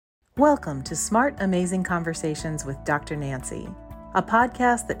Welcome to Smart, Amazing Conversations with Dr. Nancy, a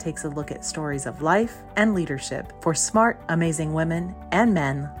podcast that takes a look at stories of life and leadership for smart, amazing women and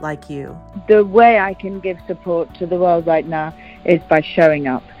men like you. The way I can give support to the world right now is by showing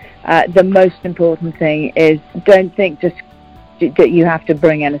up. The most important thing is don't think just that you have to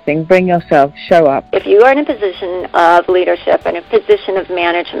bring anything. Bring yourself, show up. If you are in a position of leadership and a position of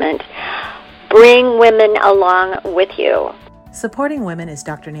management, bring women along with you. Supporting women is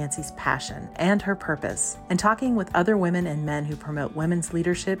Dr. Nancy's passion and her purpose, and talking with other women and men who promote women's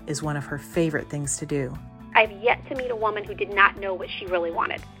leadership is one of her favorite things to do. I've yet to meet a woman who did not know what she really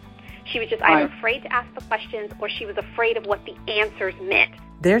wanted. She was just either afraid to ask the questions or she was afraid of what the answers meant.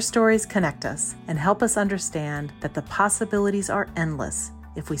 Their stories connect us and help us understand that the possibilities are endless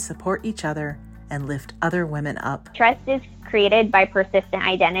if we support each other and lift other women up. Trust is created by persistent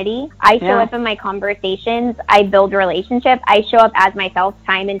identity. I show up in my conversations. I build relationship. I show up as myself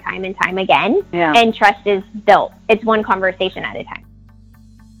time and time and time again. And trust is built. It's one conversation at a time.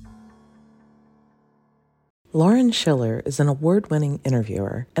 Lauren Schiller is an award-winning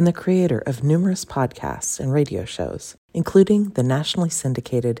interviewer and the creator of numerous podcasts and radio shows, including the nationally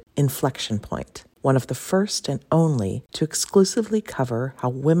syndicated Inflection Point, one of the first and only to exclusively cover how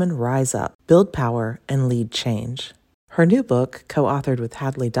women rise up, build power, and lead change. Her new book, co-authored with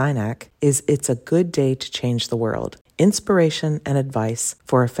Hadley Dynak, is It's a Good Day to Change the World, Inspiration and Advice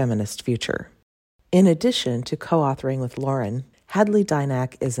for a Feminist Future. In addition to co-authoring with Lauren, Hadley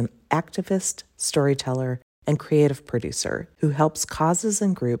Dynak is an activist, storyteller, and creative producer who helps causes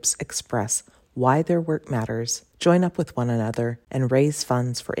and groups express why their work matters, join up with one another, and raise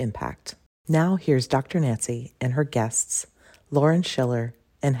funds for impact. Now here's Dr. Nancy and her guests, Lauren Schiller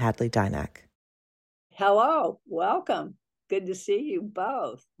and Hadley Dynak. Hello, welcome. Good to see you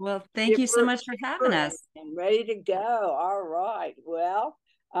both. Well, thank you so much for having us. And ready to go. All right. Well,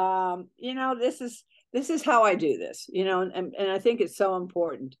 this is how I do this, and I think it's so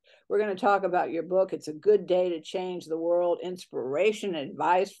important. We're going to talk about your book. It's a Good Day to Change the World, Inspiration and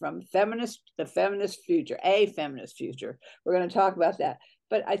Advice from the Feminist Future, a Feminist Future. We're going to talk about that.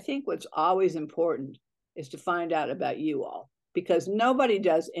 But I think what's always important is to find out about you all, because nobody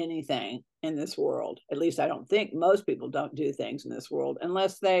does anything in this world. At least I don't think most people don't do things in this world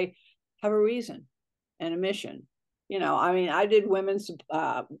unless they have a reason and a mission. I did Women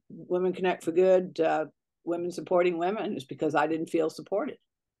Connect for Good, women supporting women, is because I didn't feel supported,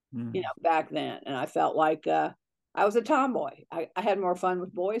 back then. And I felt like I was a tomboy. I had more fun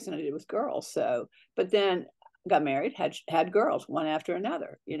with boys than I did with girls. But then got married, had girls one after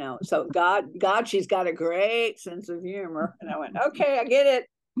another, So God, she's got a great sense of humor. And I went, okay, I get it.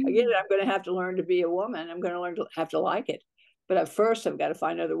 I'm going to have to learn to be a woman. I'm going to learn to have to like it. But at first I've got to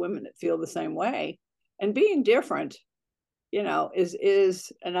find other women that feel the same way. And being different,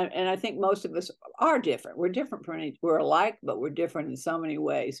 is and I think most of us are different. We're different we're alike, but we're different in so many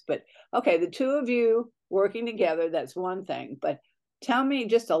ways. But okay, the two of you working together, that's one thing. But tell me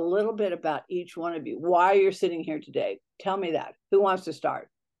just a little bit about each one of you, why you're sitting here today. Tell me that. Who wants to start?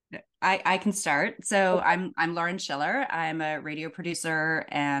 I can start. So okay. I'm Lauren Schiller. I'm a radio producer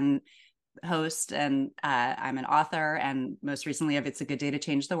and host, and I'm an author, and most recently of It's a Good Day to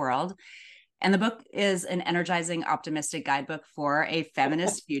Change the World. And the book is an energizing, optimistic guidebook for a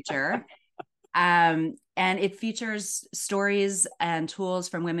feminist future. And it features stories and tools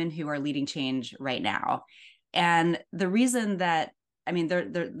from women who are leading change right now. And the reason that,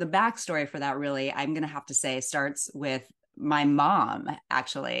 the backstory for that, really, I'm going to have to say, starts with my mom,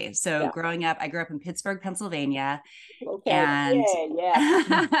 actually. So growing up, I grew up in Pittsburgh, Pennsylvania. Okay. And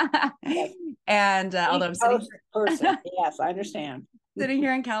and although I'm sitting person, yes, I understand. Sitting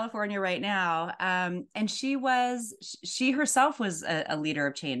here in California right now. And she herself was a leader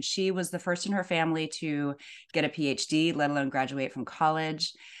of change. She was the first in her family to get a PhD, let alone graduate from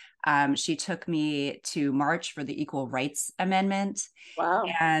college. She took me to march for the Equal Rights Amendment. Wow.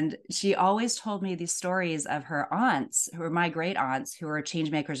 And she always told me these stories of her aunts, who were my great aunts, who were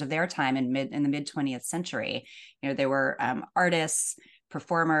change makers of their time in the mid 20th century. They were artists,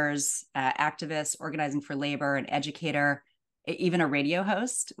 performers, activists, organizing for labor, an educator, even a radio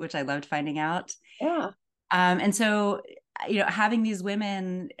host, which I loved finding out. Yeah. And so, having these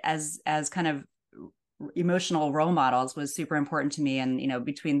women as kind of emotional role models was super important to me. And,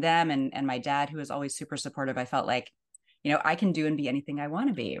 between them and my dad, who was always super supportive, I felt like, I can do and be anything I want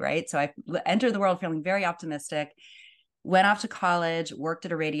to be. Right. So I entered the world feeling very optimistic, went off to college, worked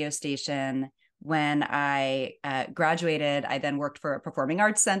at a radio station. When I graduated, I then worked for a performing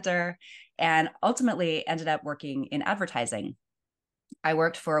arts center and ultimately ended up working in advertising. I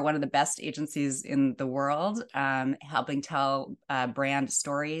worked for one of the best agencies in the world, helping tell brand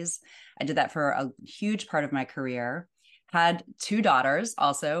stories. I did that for a huge part of my career. Had 2 daughters,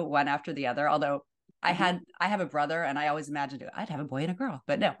 also one after the other. Although I have a brother, and I always imagined I'd have a boy and a girl,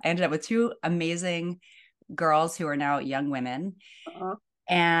 but no, I ended up with 2 amazing girls who are now young women.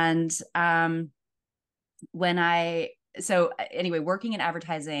 And working in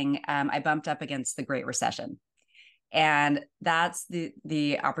advertising, I bumped up against the Great Recession. And that's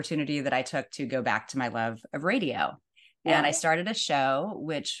the opportunity that I took to go back to my love of radio. Yeah. And I started a show,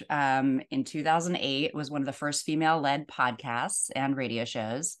 which in 2008 was one of the first female-led podcasts and radio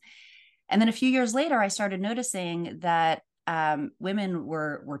shows. And then a few years later, I started noticing that women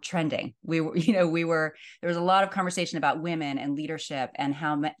were trending. There was a lot of conversation about women and leadership and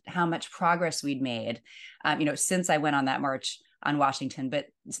how much progress we'd made, since I went on that march on Washington, but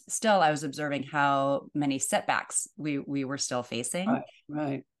still I was observing how many setbacks we were still facing.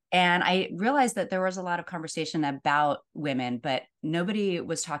 Right. And I realized that there was a lot of conversation about women, but nobody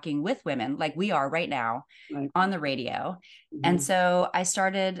was talking with women like we are right now on the radio. And so I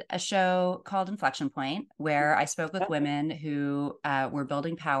started a show called Inflection Point, where I spoke with women who were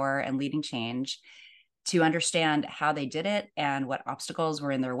building power and leading change, to understand how they did it and what obstacles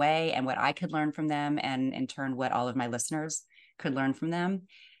were in their way and what I could learn from them, and in turn, what all of my listeners could learn from them.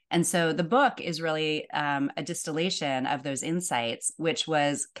 And so the book is really a distillation of those insights, which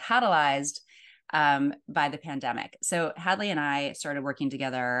was catalyzed by the pandemic. So Hadley and I started working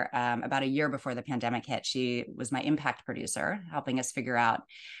together about a year before the pandemic hit. She was my impact producer, helping us figure out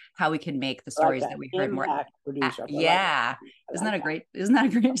how we could make the stories that we heard more. Producer. Yeah. Isn't that a great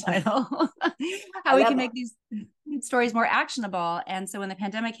title? How we can make these stories more actionable. And so when the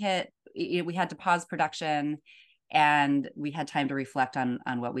pandemic hit, we had to pause production, and we had time to reflect on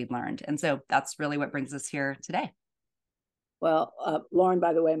what we'd learned. And so that's really what brings us here today. Well, Lauren,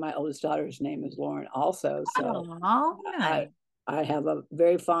 by the way, my oldest daughter's name is Lauren also. So nice. I have a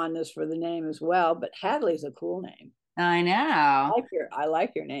very fondness for the name as well, but Hadley's a cool name. I know. I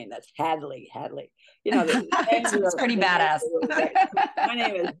like your name. That's Hadley. It's pretty badass. My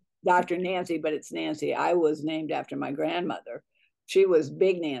name is Dr. Nancy, but it's Nancy. I was named after my grandmother. She was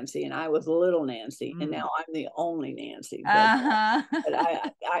Big Nancy and I was Little Nancy, and now I'm the only Nancy. But, but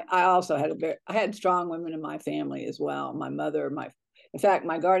I also had strong women in my family as well. My mother, in fact,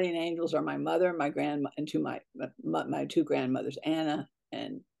 my guardian angels are my mother, my grandma, and my 2 grandmothers, Anna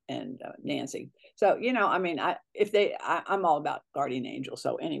and Nancy. So I'm all about guardian angels.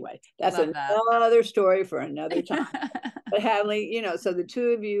 So anyway, that's another story for another time. But Hadley, so the 2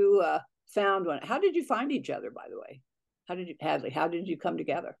 of you found one. How did you find each other, by the way? Hadley, how did you come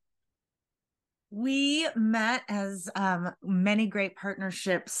together? We met, as many great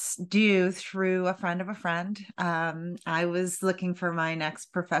partnerships do, through a friend of a friend. I was looking for my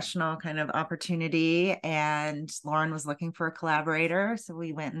next professional kind of opportunity, and Lauren was looking for a collaborator. So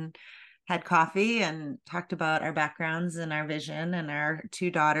we went and had coffee and talked about our backgrounds and our vision and our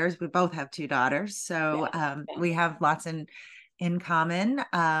 2 daughters. We both have 2 daughters. So we have lots in common,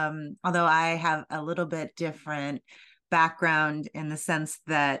 although I have a little bit different background in the sense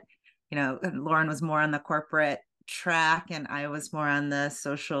that, Lauren was more on the corporate track and I was more on the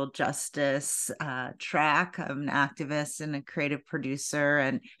social justice track. I'm an activist and a creative producer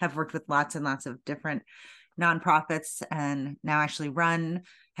and have worked with lots and lots of different nonprofits, and now actually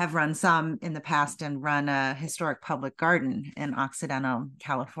have run some in the past and run a historic public garden in Occidental,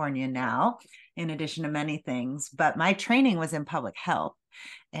 California now, in addition to many things. But my training was in public health,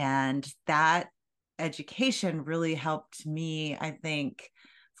 and that education really helped me, I think,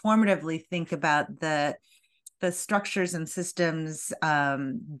 formatively think about the structures and systems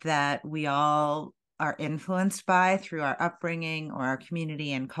that we all are influenced by through our upbringing or our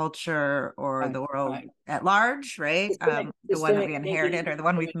community and culture or the world at large, right? The one that we inherited or the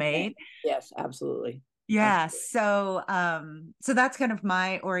one we've made. Yes, absolutely. Yeah. Absolutely. So that's kind of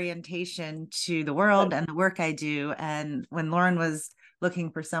my orientation to the world and the work I do. And when Lauren was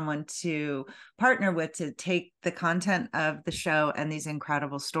looking for someone to partner with to take the content of the show and these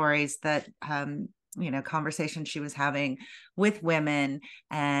incredible stories that conversations she was having with women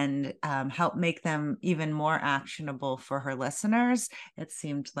and help make them even more actionable for her listeners, it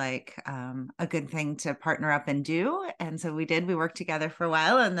seemed like a good thing to partner up and do. And so we did. We worked together for a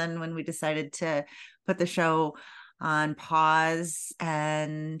while, and then when we decided to put the show on pause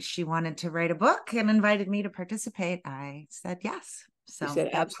and she wanted to write a book and invited me to participate, I said yes. So you said,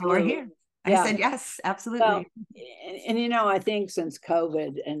 that's why we're here. Yeah. I said yes, absolutely. Well, and I think since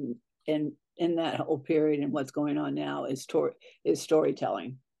COVID and in that whole period and what's going on now is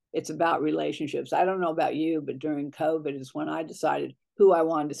storytelling. It's about relationships. I don't know about you, but during COVID is when I decided who I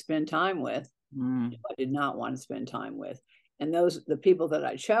wanted to spend time with, who I did not want to spend time with. And the people that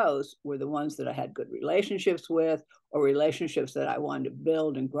I chose were the ones that I had good relationships with, or relationships that I wanted to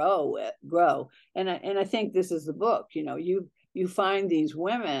build and grow. And I think this is the book. You find these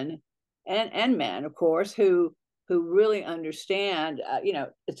women and men, of course, who really understand,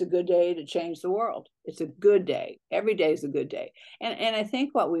 it's a good day to change the world. It's a good day. Every day is a good day. And I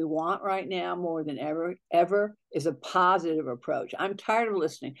think what we want right now more than ever is a positive approach. I'm tired of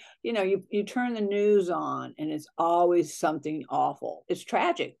listening. You turn the news on and it's always something awful. It's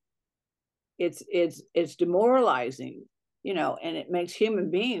tragic. It's demoralizing, and it makes human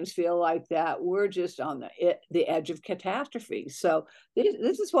beings feel like that we're just on the edge of catastrophe. So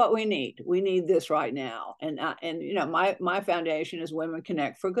this is what we need. We need this right now. And my foundation is Women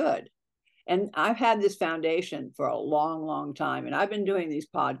Connect for Good. And I've had this foundation for a long, long time. And I've been doing these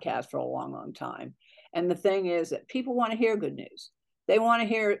podcasts for a long, long time. And the thing is that people want to hear good news. They want to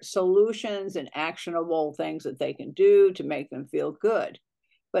hear solutions and actionable things that they can do to make them feel good.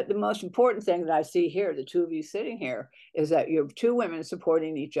 But the most important thing that I see here, the two of you sitting here, is that you have two women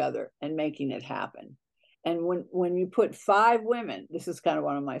supporting each other and making it happen. And when you put 5 women, this is kind of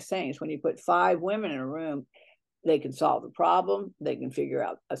one of my sayings, when you put 5 women in a room, they can solve the problem, they can figure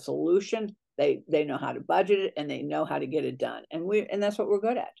out a solution, they know how to budget it, and they know how to get it done. And that's what we're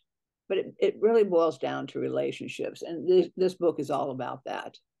good at. But it really boils down to relationships. And this book is all about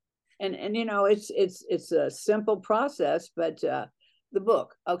that. And it's a simple process, but the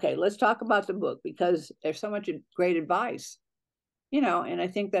book. Okay, let's talk about the book, because there's so much great advice, and I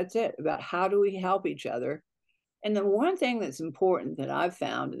think that's it, about how do we help each other. And the one thing that's important that I've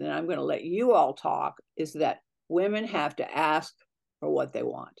found, and then I'm going to let you all talk, is that women have to ask for what they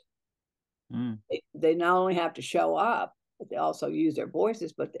want. They not only have to show up, but they also use their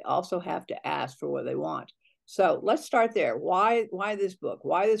voices, but they also have to ask for what they want. So let's start there. Why this book?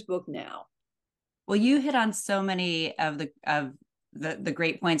 Why this book now? Well, you hit on so many of the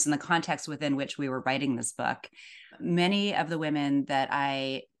great points in the context within which we were writing this book. Many of the women that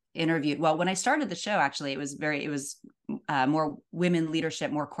I interviewed, well, when I started the show, actually, it was more women leadership,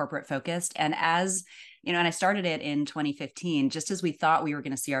 more corporate focused. And and I started it in 2015, just as we thought we were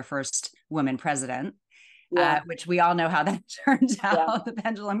going to see our first woman president. Which we all know how that turned out. The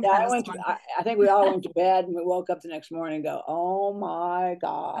pendulum. I think we all went to bed and we woke up the next morning and go, "Oh my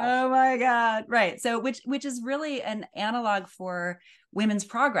gosh. Oh my God." Right. So which is really an analog for women's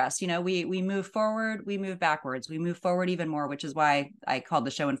progress. We move forward, we move backwards, we move forward even more, which is why I called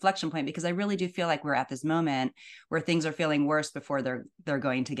the show Inflection Point, because I really do feel like we're at this moment where things are feeling worse before they're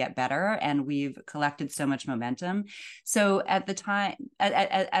going to get better. And we've collected so much momentum. So at the time,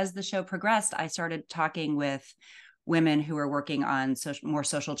 as the show progressed, I started talking with women who are working on more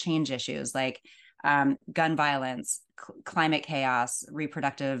social change issues like gun violence, climate chaos,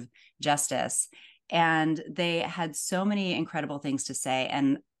 reproductive justice. And they had so many incredible things to say.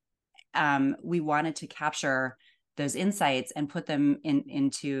 And we wanted to capture those insights and put them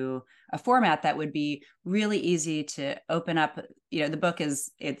into a format that would be really easy to open up. The book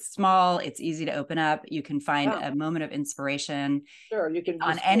it's small, it's easy to open up. You can find a moment of inspiration you can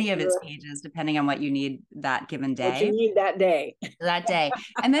on any of its pages, depending on what you need that given day. What you need that day.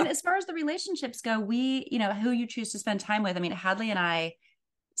 And then as far as the relationships go, who you choose to spend time with. I mean, Hadley and I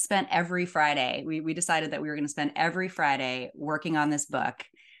spent every Friday. We decided that we were going to spend every Friday working on this book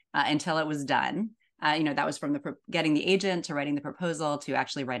until it was done. That was from getting the agent to writing the proposal to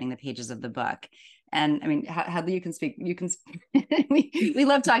actually writing the pages of the book. And I mean, Hadley, you can speak. we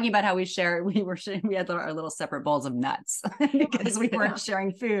love talking about how we had our little separate bowls of nuts because we weren't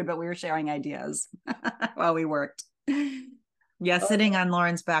sharing food, but we were sharing ideas while we worked. Yeah, sitting on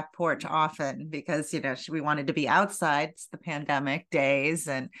Lauren's back porch often because, we wanted to be outside. It's the pandemic days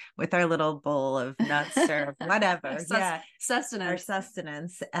and with our little bowl of nuts or whatever.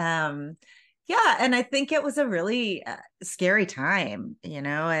 Sustenance. Yeah. And I think it was a really scary time,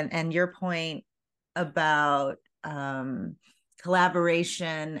 and your point about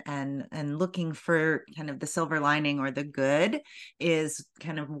collaboration and looking for kind of the silver lining or the good is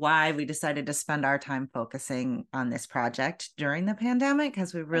kind of why we decided to spend our time focusing on this project during the pandemic,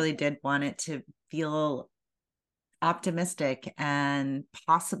 because we really did want it to feel optimistic and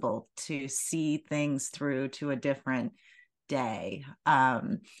possible to see things through to a different day.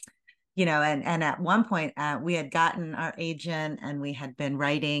 And at one point we had gotten our agent and we had been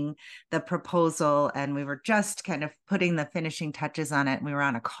writing the proposal and we were just kind of putting the finishing touches on it. And we were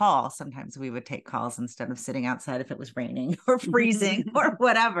on a call. Sometimes we would take calls instead of sitting outside if it was raining or freezing or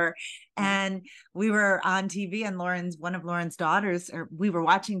whatever. And we were on TV, and one of Lauren's daughters, or we were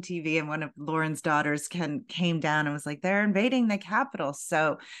watching TV, and one of Lauren's daughters came down and was like, they're invading the Capitol.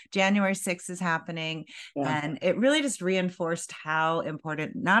 So January 6th is happening. And it really just reinforced how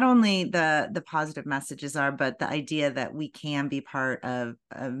important not only the positive messages are, but the idea that we can be part of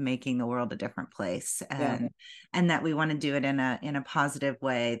making the world a different place, and that we want to do it in a positive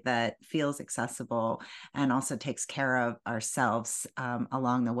way that feels accessible and also takes care of ourselves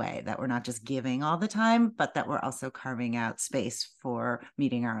along the way, that we're not just giving all the time, but that we're also carving out space for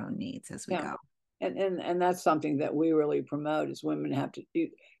meeting our own needs as we go. And that's something that we really promote, is women have to,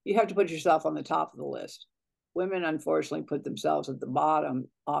 you have to put yourself on the top of the list. Women, unfortunately, put themselves at the bottom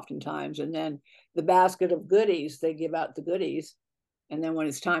oftentimes, and then the basket of goodies, they give out the goodies, and then when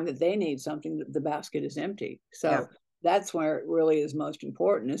it's time that they need something, the basket is empty. So that's where it really is most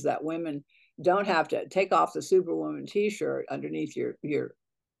important, is that women don't have to take off the Superwoman t-shirt underneath your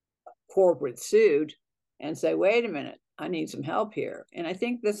corporate suit and say, wait a minute, I need some help here. And I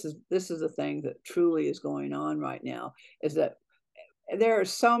think this is a thing that truly is going on right now, is that there are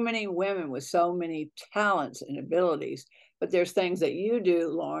so many women with so many talents and abilities, but there's things that you do,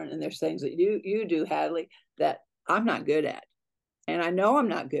 Lauren, and there's things that you do, Hadley, that I'm not good at. And I know I'm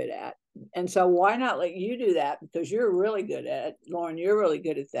not good at. And so why not let you do that? Because you're really good at it. Lauren, you're really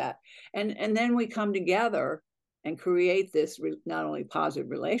good at that. And then we come together and create this not only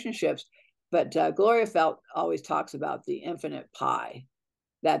positive relationships, but Gloria Felt always talks about the infinite pie,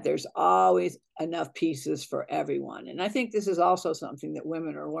 that there's always enough pieces for everyone. And I think this is also something that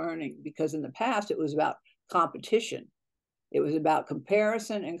women are learning, because in the past it was about competition. It was about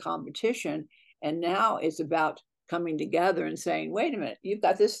comparison and competition. And now it's about coming together and saying, wait a minute, you've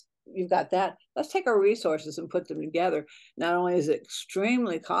got this, you've got that. Let's take our resources and put them together. Not only is it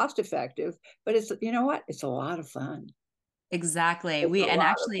extremely cost effective, but it's, you know what? It's a lot of fun. Exactly.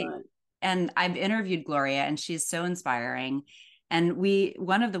 And I've interviewed Gloria, and she's so inspiring. And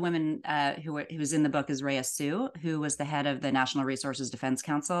one of the women who was in the book is Rhea Sue, who was the head of the National Resources Defense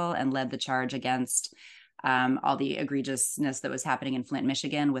Council and led the charge against all the egregiousness that was happening in Flint,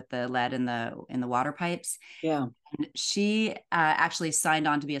 Michigan, with the lead in the water pipes. Yeah. And she actually signed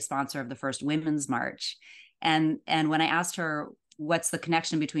on to be a sponsor of the first Women's March. And when I asked her, what's the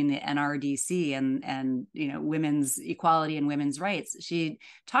connection between the NRDC and women's equality and women's rights, she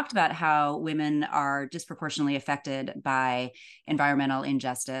talked about how women are disproportionately affected by environmental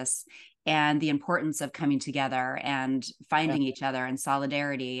injustice, and the importance of coming together and finding each other, and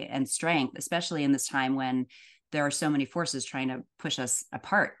solidarity and strength, especially in this time when there are so many forces trying to push us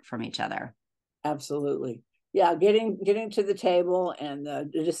apart from each other. Absolutely. Yeah, getting to the table, and the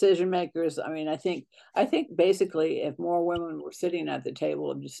decision makers. I mean, I think basically, if more women were sitting at the table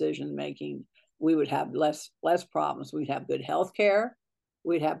of decision making, we would have less problems. We'd have good health care.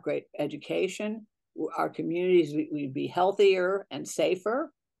 We'd have great education. Our communities, we'd be healthier and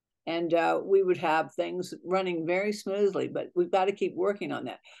safer. And we would have things running very smoothly, but we've got to keep working on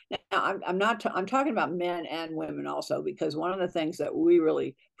that. Now, I'm talking about men and women also, because one of the things that we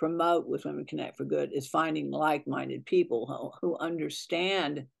really promote with Women Connect for Good is finding like-minded people who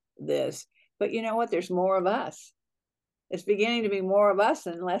understand this. But you know what? There's more of us. It's beginning to be more of us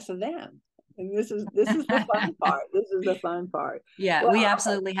and less of them. And this is the fun part. This is the fun part. Yeah, well, we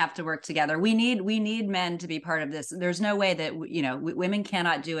absolutely have to work together. We need men to be part of this. There's no way that women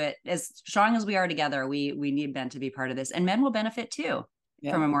cannot do it as strong as we are together. We need men to be part of this, and men will benefit too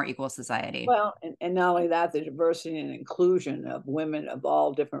from a more equal society. Well, and not only that, the diversity and inclusion of women of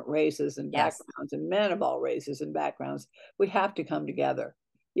all different races and backgrounds, and men of all races and backgrounds. We have to come together.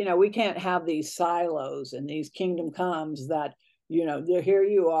 We can't have these silos and these kingdom comes that, here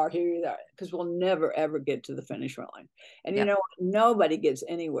you are, because we'll never, ever get to the finish line. And nobody gets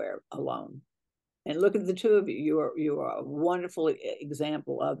anywhere alone. And look at the two of you. You are a wonderful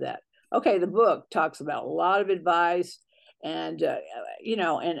example of that. Okay, the book talks about a lot of advice, and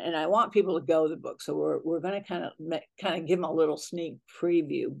and I want people to go to the book. So we're going to kind of give them a little sneak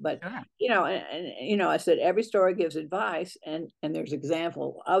preview. But I said every story gives advice, and there's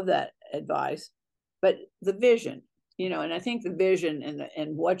example of that advice, but the vision. And I think the vision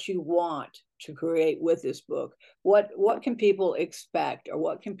and what you want to create with this book, what can people expect, or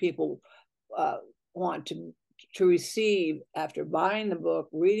what can people want to receive after buying the book,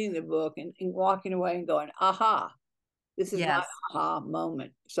 reading the book, and walking away and going, aha, this is my aha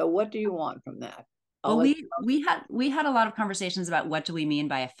moment. So what do you want from that? Well, we had a lot of conversations about what do we mean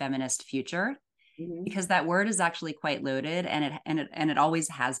by a feminist future, because that word is actually quite loaded, and it always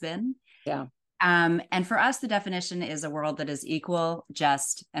has been. Yeah. And for us, the definition is a world that is equal,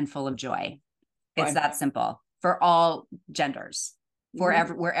 just, and full of joy. It's that simple for all genders. for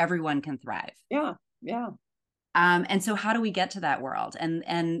where everyone can thrive. Yeah. Yeah. And so how do we get to that world?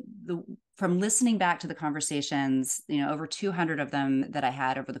 From listening back to the conversations, over 200 of them that I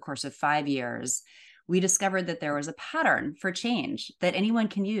had over the course of 5 years, we discovered that there was a pattern for change that anyone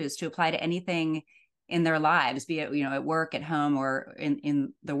can use to apply to anything in their lives, be it, at work, at home, or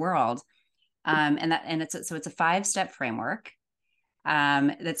in the world. It's a 5-step framework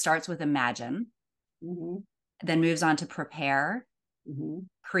that starts with imagine, then moves on to prepare,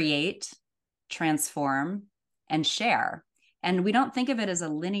 create, transform, and share. And we don't think of it as a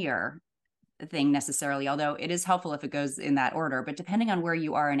linear thing necessarily, although it is helpful if it goes in that order. But depending on where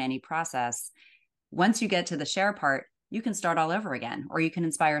you are in any process, once you get to the share part, you can start all over again, or you can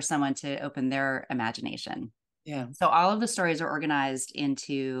inspire someone to open their imagination. Yeah. So all of the stories are organized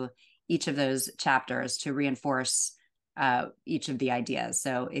into each of those chapters to reinforce each of the ideas.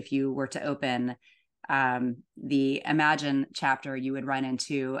 So if you were to open the Imagine chapter, you would run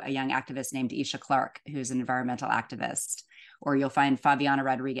into a young activist named Isha Clark, who's an environmental activist, or you'll find Fabiana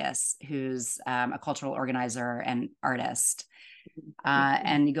Rodriguez, who's a cultural organizer and artist.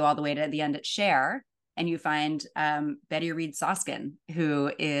 And you go all the way to the end at Share, and you find Betty Reed Soskin,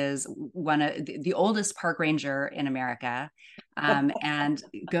 who is one of the oldest park ranger in America. And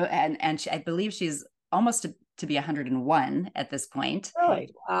I believe she's almost to be 101 at this point.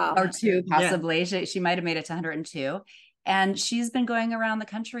 Really? Wow. Or 2 possibly. Yeah. She might have made it to 102. And she's been going around the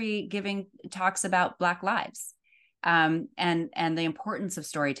country giving talks about Black lives, and the importance of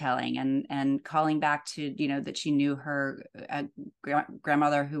storytelling, and calling back to, that she knew her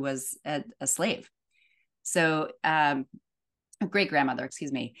grandmother who was a slave. So a great grandmother,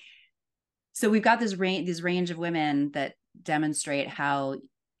 excuse me. So we've got this range of women that demonstrate how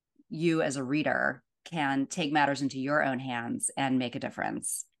you as a reader can take matters into your own hands and make a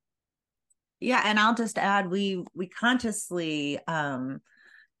difference. Yeah, and I'll just add, we consciously,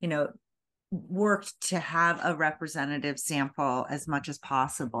 worked to have a representative sample as much as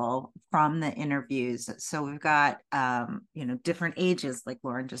possible from the interviews. So we've got, different ages, like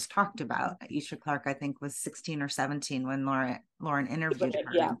Lauren just talked about. Isha Clark, I think, was 16 or 17 when Lauren interviewed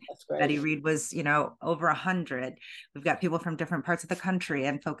her. Yeah, that's great. Betty Reed was, over 100. We've got people from different parts of the country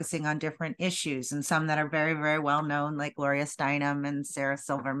and focusing on different issues, and some that are very, very well known, like Gloria Steinem and Sarah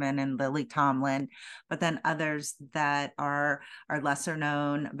Silverman and Lily Tomlin, but then others that are lesser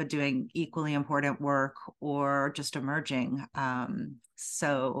known, but doing equally important work or just emerging. We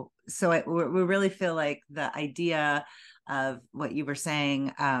really feel like the idea of what you were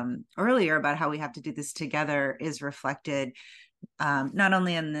saying earlier about how we have to do this together is reflected not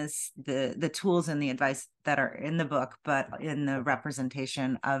only in the tools and the advice that are in the book, but in the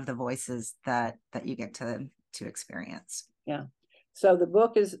representation of the voices that you get to experience. Yeah. So the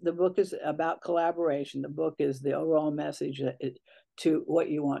book is about collaboration. The book is the overall message to what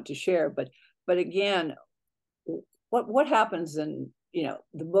you want to share. But again, what happens in, the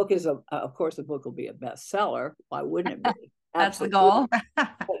book is of course the book will be a bestseller. Why wouldn't it be? That's the goal.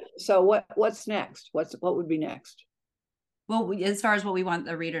 So what's next? What would be next? Well, as far as what we want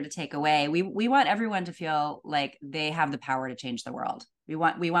the reader to take away, we want everyone to feel like they have the power to change the world. We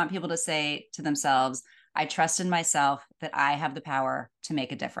want people to say to themselves, I trust in myself that I have the power to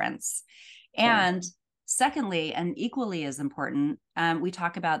make a difference. And secondly, and equally as important, we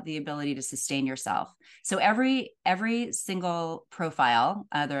talk about the ability to sustain yourself. So every single profile,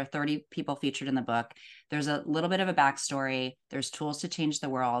 there are 30 people featured in the book. There's a little bit of a backstory. There's tools to change the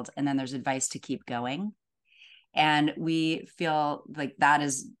world. And then there's advice to keep going. And we feel like that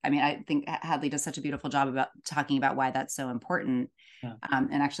is, I think Hadley does such a beautiful job about talking about why that's so important. Yeah.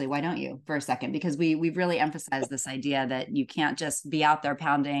 And actually, why don't you for a second? Because we've really emphasized this idea that you can't just be out there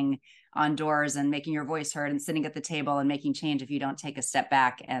pounding on doors and making your voice heard and sitting at the table and making change if you don't take a step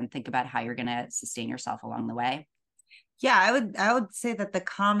back and think about how you're going to sustain yourself along the way. Yeah, I would say that the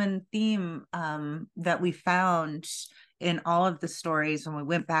common theme that we found in all of the stories when we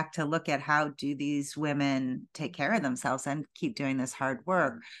went back to look at how do these women take care of themselves and keep doing this hard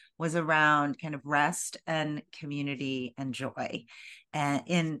work was around kind of rest and community and joy, and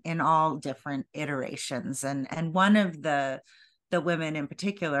in all different iterations. And one of the women in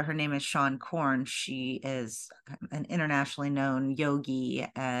particular, her name is Sean Korn. She is an internationally known yogi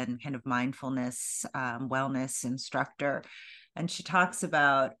and kind of mindfulness, wellness instructor. And she talks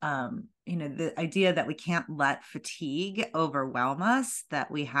about, the idea that we can't let fatigue overwhelm us,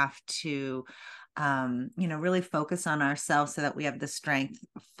 that we have to, really focus on ourselves so that we have the strength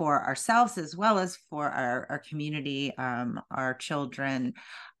for ourselves as well as for our community, our children,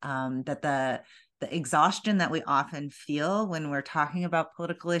 that the exhaustion that we often feel when we're talking about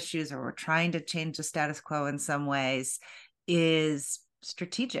political issues or we're trying to change the status quo in some ways is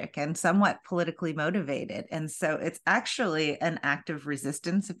strategic and somewhat politically motivated. And so it's actually an act of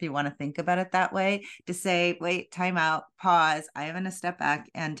resistance, if you want to think about it that way, to say, wait, time out, pause. I'm going to step back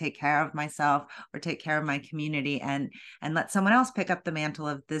and take care of myself or take care of my community and let someone else pick up the mantle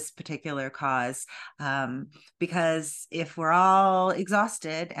of this particular cause. Because if we're all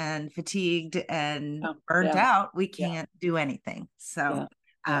exhausted and fatigued and burnt out, we can't do anything. So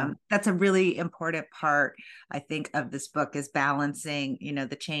that's a really important part, I think, of this book, is balancing,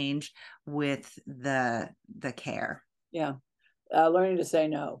 the change with the care. Yeah. Learning to say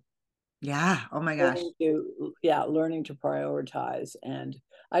no. Yeah. Oh my gosh. Learning to prioritize. And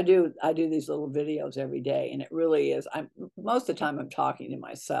I do these little videos every day, and it really is, most of the time I'm talking to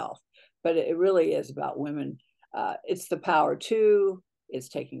myself, but it really is about women. It's the power to, it's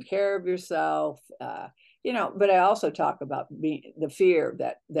taking care of yourself, but I also talk about the fear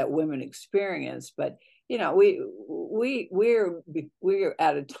that women experience. But we're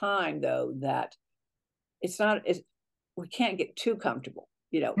at a time though that we can't get too comfortable.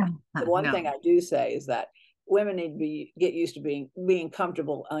 The one thing I do say is that women need to get used to being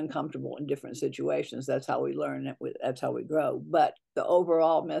comfortable, uncomfortable in different situations. That's how we learn. That's how we grow. But the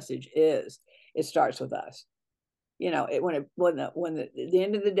overall message is, it starts with us. At the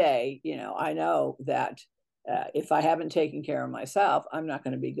end of the day, I know that if I haven't taken care of myself, I'm not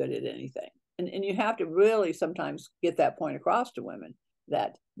going to be good at anything. And you have to really sometimes get that point across to women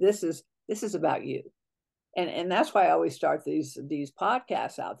that this is about you. And that's why I always start these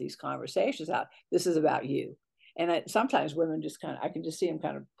podcasts out, these conversations out. This is about you. And sometimes women just I can just see them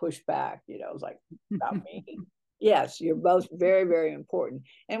kind of push back, it's like, about me. Yes, you're both very, very important.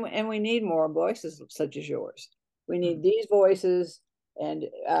 And we need more voices such as yours. We need these voices, and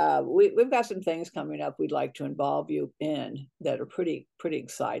we've got some things coming up we'd like to involve you in that are pretty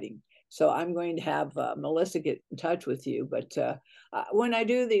exciting. So I'm going to have Melissa get in touch with you. But when I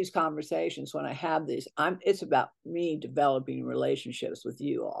do these conversations, when I have these, it's about me developing relationships with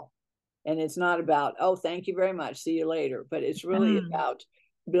you all. And it's not about, oh, thank you very much, see you later. But it's really about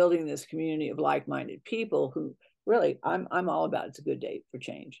building this community of like-minded people who really, I'm all about, it's a good day for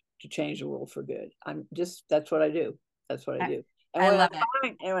change, to change the world for good. That's what I do. That's what I do. And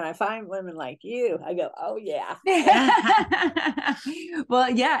when I find women like you, I go, oh yeah. Well,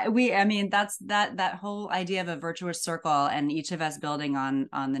 yeah, that's that whole idea of a virtuous circle, and each of us building on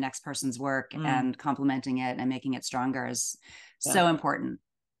the next person's work and complementing it and making it stronger is so important.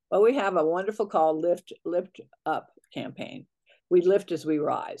 Well, we have a wonderful called Lift Up campaign. We lift as we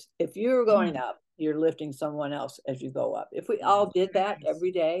rise. If you're going up, you're lifting someone else as you go up. If we all did that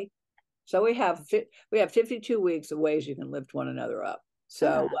every day, so we have 52 weeks of ways you can lift one another up.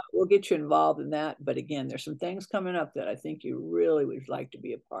 So we'll get you involved in that. But again, there's some things coming up that I think you really would like to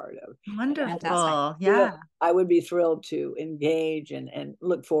be a part of. Wonderful. Yeah. I would be thrilled to engage and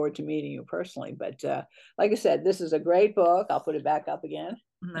look forward to meeting you personally. But like I said, this is a great book. I'll put it back up again.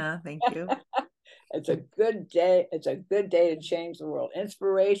 No, thank you. It's a good day. It's a good day to change the world.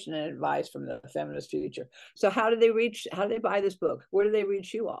 Inspiration and advice from the Feminist Future. So how do they buy this book? Where do they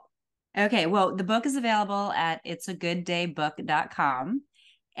reach you all? Okay, well, the book is available at it'sagoodDayBook.com.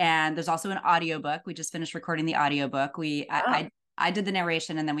 And there's also an audiobook. We just finished recording the audiobook. I did the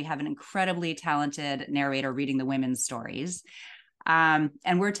narration, and then we have an incredibly talented narrator reading the women's stories. And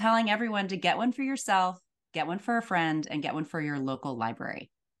we're telling everyone to get one for yourself, get one for a friend, and get one for your local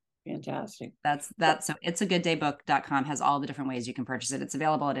library. Fantastic. That's so it'sagoodDayBook.com has all the different ways you can purchase it. It's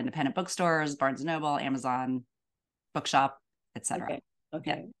available at independent bookstores, Barnes & Noble, Amazon, Bookshop, etc.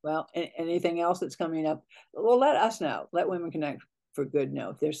 Okay. Well, anything else that's coming up? Well, let us know. Let Women Connect for Good know.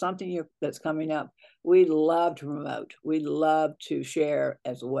 If there's something that's coming up, we'd love to promote. We'd love to share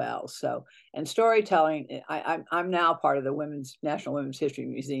as well. So, and storytelling, I'm now part of the National Women's History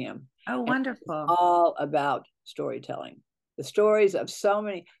Museum. Oh, wonderful. It's all about storytelling. The stories of so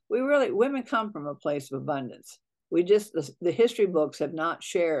many, women come from a place of abundance. The history books have not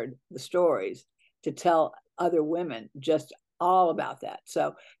shared the stories to tell other women just all about that.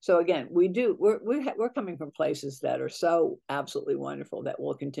 So again, we're coming from places that are so absolutely wonderful that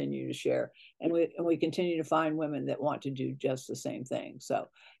we'll continue to share, and we continue to find women that want to do just the same thing. So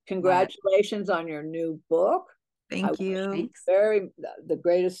congratulations on your new book. Thank you. The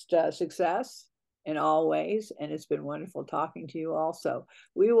greatest success in all ways, and it's been wonderful talking to you all. So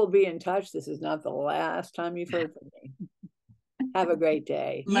we will be in touch. This is not the last time you've heard from me. Have a great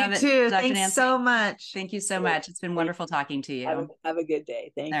day. You too. Thanks so much. Thank you so much. It's been wonderful talking to you. Have a good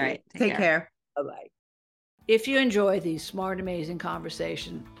day. Thank you. All right. Take care. Bye-bye. If you enjoy these smart, amazing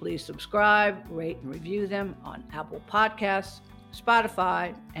conversations, please subscribe, rate, and review them on Apple Podcasts,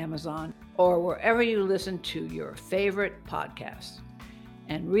 Spotify, Amazon, or wherever you listen to your favorite podcasts.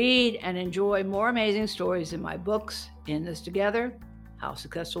 And read and enjoy more amazing stories in my books, In This Together, How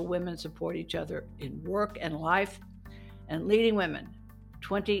Successful Women Support Each Other in Work and Life, and Leading Women,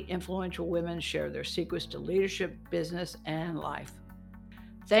 20 Influential Women Share Their Secrets to Leadership, Business, and Life.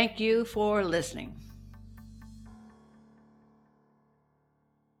 Thank you for listening.